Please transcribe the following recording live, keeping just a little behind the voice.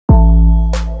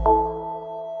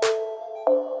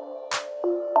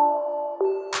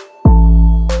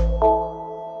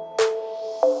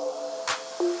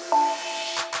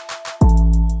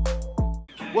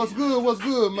What's good? What's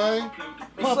good, man?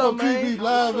 What's Pop up, Up man? TV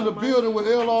live in the building with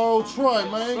LRO Troy,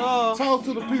 man. What's up? Talk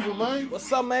to the people, man.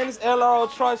 What's up, man? It's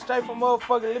LRO Troy, straight from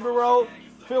motherfucking Liberty Road.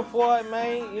 Fifth Ward,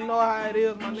 man. You know how it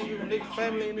is, my nigga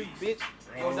family in this bitch.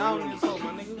 Go down in this hole,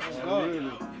 my nigga.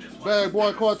 Really? Bad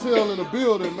Boy Cartel in the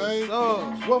building, man. So,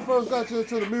 What first got you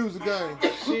into the music game?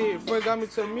 shit, first got me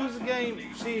to the music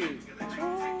game, shit.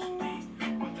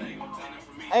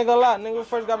 Ain't gonna lie, nigga,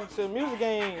 first got me to the music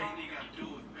game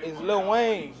is Lil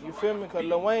Wayne. You feel me? Cause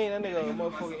Lil Wayne, that nigga a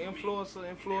motherfucking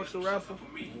influential rapper.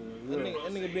 That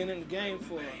nigga been in the game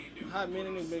for a hot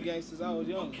minute. Nigga been in the game since I was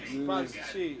young.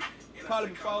 Probably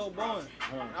before I was born.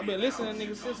 I've been listening to that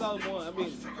nigga since I was born. That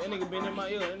nigga been in my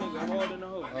ear. That nigga hard in the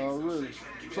hole. Oh, really?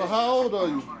 So how old are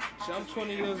you? Shit, I'm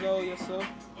 20 years old, yes sir.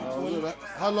 Oh, really?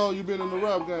 How long you been in the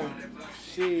rap game?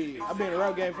 Shit, I've been in the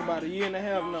rap game for about a year and a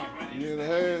half now. Year and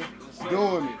a half?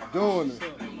 Doing it.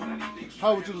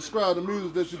 How would you describe the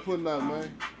music that you putting out,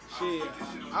 man? Shit,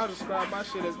 I describe my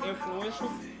shit as influential.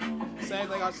 Same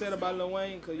thing I said about Lil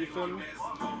Wayne, cause you feel me?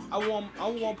 I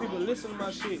want people to listen to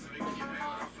my shit.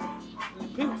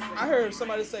 I heard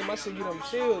somebody say my shit get them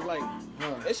chills, like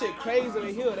that shit crazy to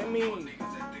hear. That mean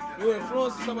you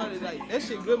influencing somebody, like that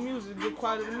shit good music, good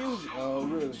quality music. Oh,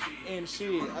 really? And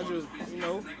shit, I just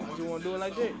want to do it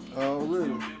like that. Oh,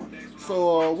 really?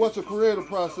 So what's your creative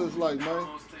process like, man?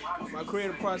 My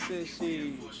creative process,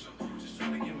 shit.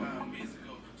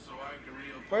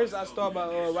 First, I start by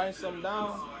writing something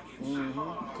down.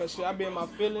 Cause shit, I be in my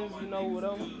feelings, you know,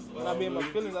 whatever. When I be in my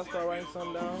feelings, I start writing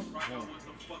something down.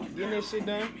 Getting that shit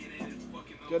done.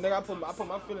 Yo, nigga, I put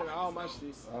my feeling in all my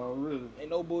shit. Oh, really? Ain't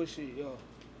no bullshit, yo.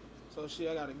 So shit,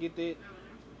 I gotta get that.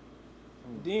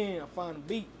 Then I find a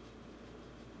beat.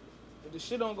 If the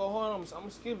shit don't go hard, I'm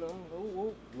gonna skip it.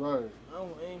 Right.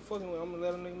 I ain't fucking with it. I'm gonna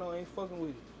let a nigga know I ain't fucking with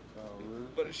it. Oh, really?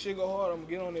 But if shit go hard, I'm gonna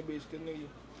get on that bitch, cause nigga,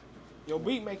 your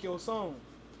beat make your song.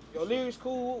 Your lyrics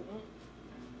cool,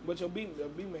 but your beat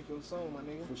make your song, my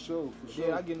nigga. For sure.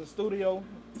 Yeah, I get in the studio,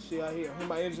 shit out here.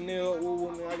 My engineer,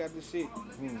 man, I got this shit.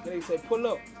 Then they say, pull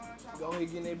up. Go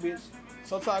ahead, get in that bitch.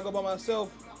 Sometimes I go by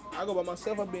myself. I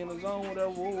be in the zone,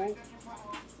 whatever,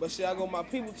 But shit, I go with my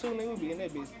people too, nigga. We be in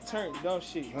that bitch. Turn, dumb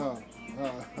shit. I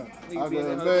can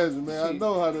imagine, man. I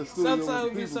know how the studio sometimes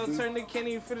we be so turned, they can't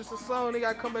even finish the song. They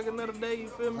gotta come back another day, you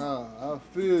feel me? I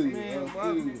feel you. Man, I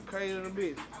feel you. Crazy in a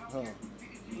bitch.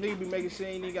 Nigga be making shit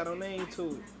ain't even got no name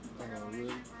to it. Oh,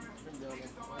 really?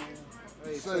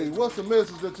 Hey, Say, what's the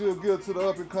message that you'll give to the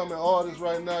up-and-coming artists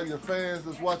right now, your fans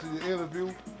that's watching your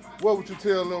interview? What would you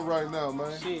tell them right now,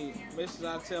 man? Shit, message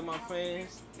I tell my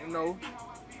fans, you know,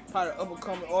 probably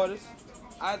up-and-coming artists,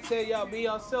 I tell y'all be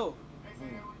yourself.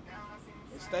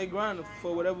 And stay grinding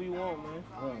for whatever you want, man.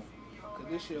 Cause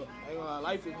this shit, ain't gonna lie,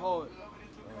 life is hard.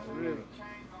 Really.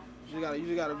 You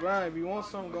just gotta grind. If you want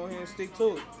something, go ahead and stick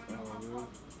to it. Really?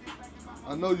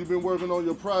 I know you've been working on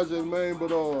your project, man, but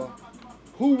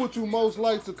who would you most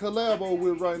like to collabo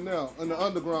with right now on the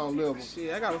underground level?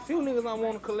 Shit, I got a few niggas I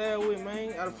want to collab with,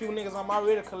 man. I got a few niggas I'm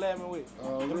already collabing with.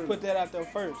 Let me put that out there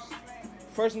first.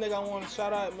 First nigga I want to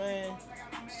shout out, man,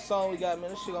 song we got, man,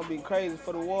 this shit gonna be crazy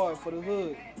for the ward, for the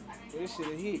hood. This shit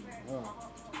a hit.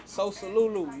 Sosa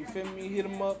Lulu, you feel me? Hit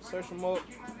him up, search him up.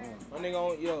 My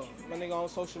nigga on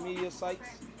social media sites.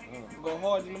 Go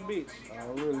hard in the bitch.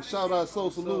 Oh, really? Shout out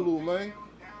Sosa Lulu, man.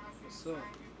 What's up?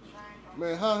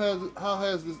 Man, how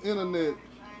has this internet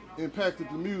impacted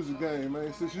the music game,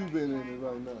 man, since you've been in it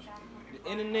right now?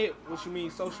 The internet, what you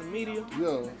mean, social media?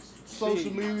 Yeah,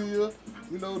 social media,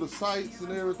 you know, the sites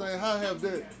and everything. How have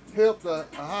that helped or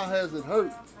how has it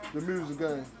hurt the music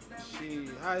game? Shit,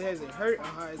 how has it hurt or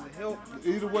how has it helped?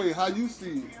 Either way, how you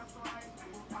see it?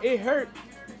 It hurt.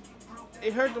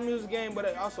 It hurt the music game, but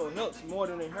it also helps more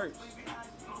than it hurts.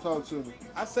 Talk to me.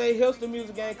 I say it helps the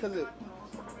music game because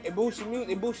it boosts your music.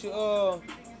 It boosts your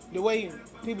the way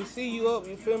people see you up.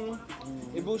 You feel me?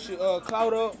 It boosts your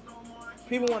clout up.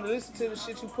 People want to listen to the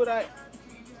shit you put out.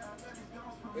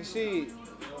 And shit,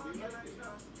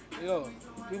 yo,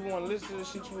 people want to listen to the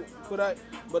shit you put out.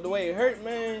 But the way it hurt,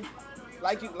 man,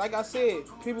 like I said,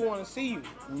 people want to see you,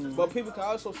 but people can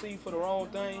also see you for the wrong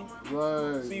thing.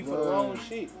 Right. See you for the wrong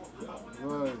shit.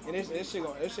 Right. And this shit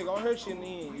gonna hurt you in the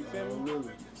end. You feel me?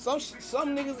 Really? Some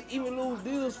niggas even lose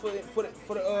deals for the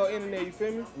internet. You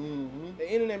feel me?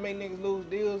 The internet make niggas lose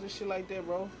deals and shit like that,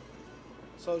 bro.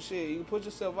 So shit, you can put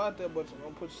yourself out there, but you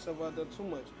don't put yourself out there too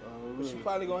much. But you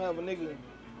probably gonna have a nigga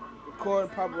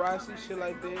record paparazzi, shit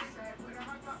like that.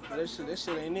 But that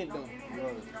shit ain't it though.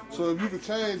 Right. So if you could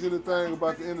change anything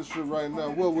about the industry right now,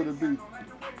 what would it be?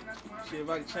 Shit, if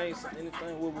I could change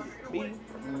anything, what would it be?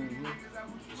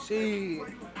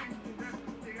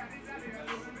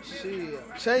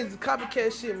 Shit. Change the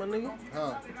copycat shit, my nigga.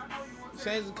 Huh?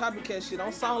 Change the copycat shit.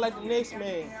 Don't sound like the next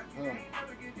man. Huh?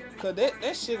 Cause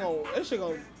that shit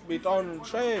gonna be thrown in the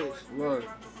trash. Right.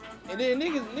 And then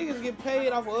niggas get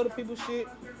paid off of other people's shit.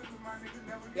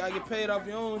 You gotta get paid off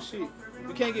your own shit.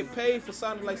 You can't get paid for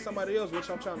sounding like somebody else, which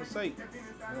I'm trying to say. You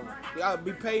gotta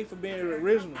be paid for being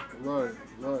original. Right.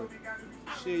 Right.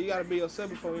 Shit, you gotta be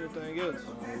yourself before anything else.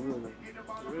 Really.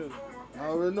 Really. I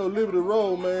already know Liberty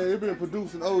Road, man. It been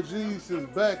producing OGs since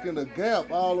back in the Gap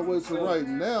all the way to right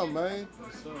now, man.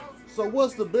 Yes, sir. So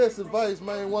what's the best advice,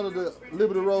 man, one of the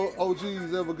Liberty Road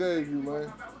OGs ever gave you,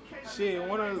 man? Shit,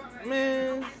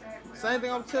 man, same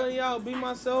thing I'm telling y'all, be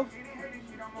myself.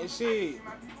 And shit,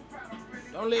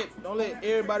 don't let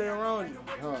everybody around you.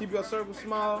 Huh. Keep your circle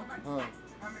small. Huh?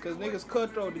 Cause niggas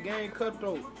cutthroat, the game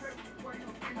cutthroat.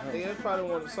 Nigga, that's probably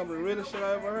one of some of the realest shit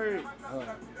I ever heard.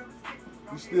 Huh?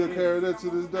 You still carry that to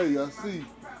this day, I see.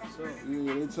 So,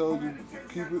 Yeah, they told you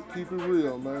keep it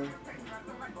real, man.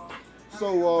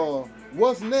 So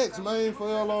what's next, man, for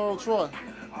LRO Troy?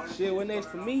 shit, what next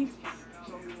for me?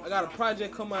 I got a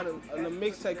project coming out, a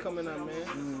mixtape coming out, man.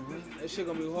 Mm-hmm. That shit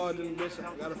gonna be hard than the bitch.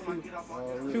 I got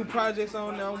Already. few projects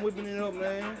on now. I'm whipping it up,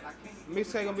 man.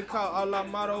 Mixtape gonna be called Allah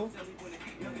Motto.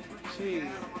 Shit,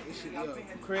 yo,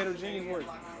 creative genius work.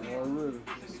 Already.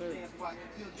 Yes, sir.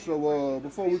 So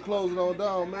before we close it on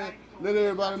down, man, let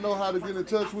everybody know how to get in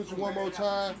touch with you one more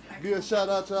time. Give a shout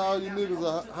out to all you niggas,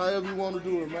 or however you want to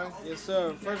do it, man. Yes,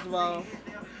 sir. First of all,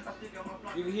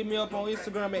 you can hit me up on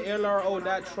Instagram at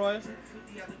LRO.Troy.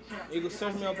 You can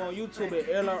search me up on YouTube at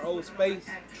LRO space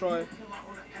Troy.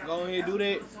 Go ahead, do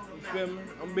that. You feel me?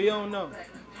 I'm be on now.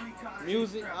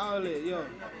 Music, all that, yo.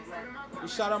 You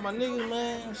shout out my niggas,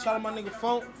 man. Shout out my nigga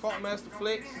Funk Master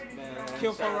Flex.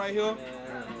 Kim Funk right here.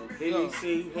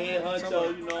 BDC, head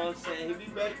honcho, you know what I'm saying? He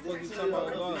be back Fuck to you the talking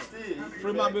about, God.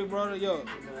 Free my big brother, yo.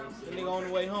 The nigga on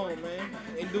the way home, man.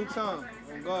 In due time,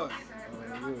 on God.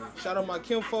 Shout out my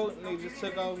Kim Folk, nigga just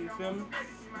took off, you feel me?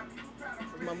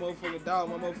 My motherfucking dog,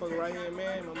 my motherfucking right hand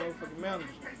man, my motherfucking manager.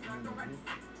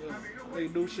 Yeah.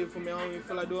 Nigga do shit for me, I don't even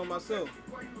feel like doing it myself.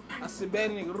 I sit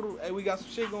back, nigga, hey, we got some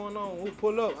shit going on, who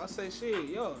pull up? I say, shit,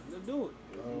 yo, let's do it.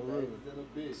 Already.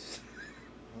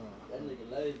 That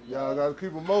nigga lazy. Y'all gotta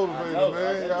keep them motivated,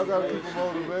 man. Y'all gotta keep them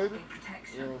motivated.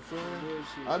 You know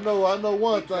what I'm saying? I know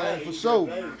one thing for sure.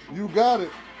 You got it.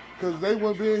 Cause they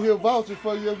wouldn't be in here vouching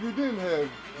for you if you didn't have it.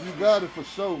 You got it for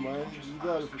sure, man. You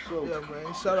got it for sure. Yeah,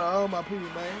 man. Shout out all my people,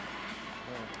 man.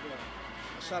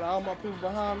 Yeah. Shout out all my people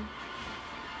behind me.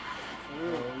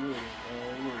 Already.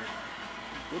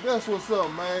 Well, that's what's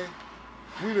up, man.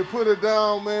 We done put it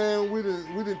down, man. We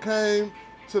done came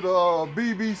to the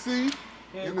BBC.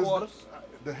 Headquarters.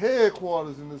 The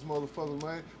headquarters in this motherfucker,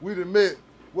 man. We done met,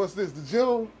 what's this, the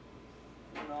general?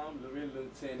 No, I'm the real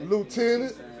lieutenant.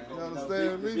 Lieutenant? You You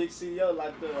understand me? The big CEO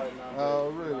like that right now.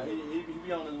 Already. He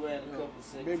be on his way in a couple of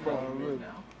seconds. Big brother. Already.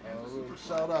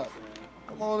 Shout out.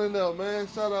 Come on in there, man.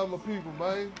 Shout out my people,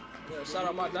 man. Yeah, shout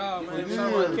out my dog, man. Yeah.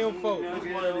 Shout out my Kim Folk.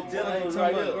 One of the generals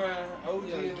Talking right about-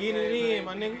 here. Yeah, get it in,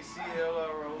 my nigga.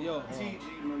 CLRO. Yo.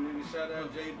 TG, my nigga. Shout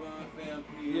out J Bun fam.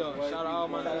 please. Yo, White shout out all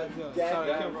my people. niggas. Yo, shout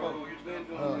out Kim Folk. You been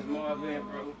doing this Marvin,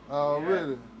 bro.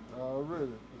 Already.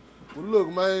 Well, look,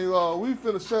 man, we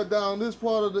finna shut down this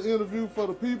part of the interview for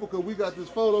the people because we got this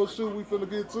photo shoot we finna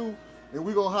get to, and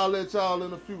we gonna holler at y'all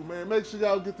in a few, man. Make sure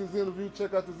y'all get this interview,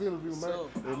 check out this interview, man.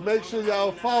 And make sure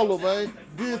y'all follow, man.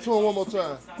 Get it to him one more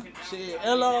time. Shit,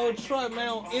 LRO Troy, man,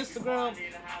 on Instagram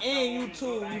and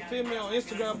YouTube. You feel me? On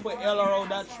Instagram, put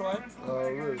LRO.Troy.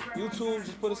 Already. YouTube,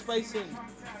 just put a space in.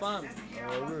 Find me.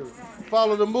 Already.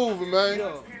 Follow the movie, man.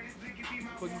 Yo.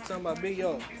 Fuck you talking about big,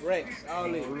 yo, Rex,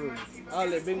 all that. All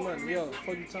that big money, yo.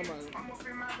 Fuck you talking about.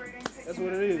 That's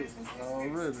what it is.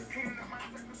 Already.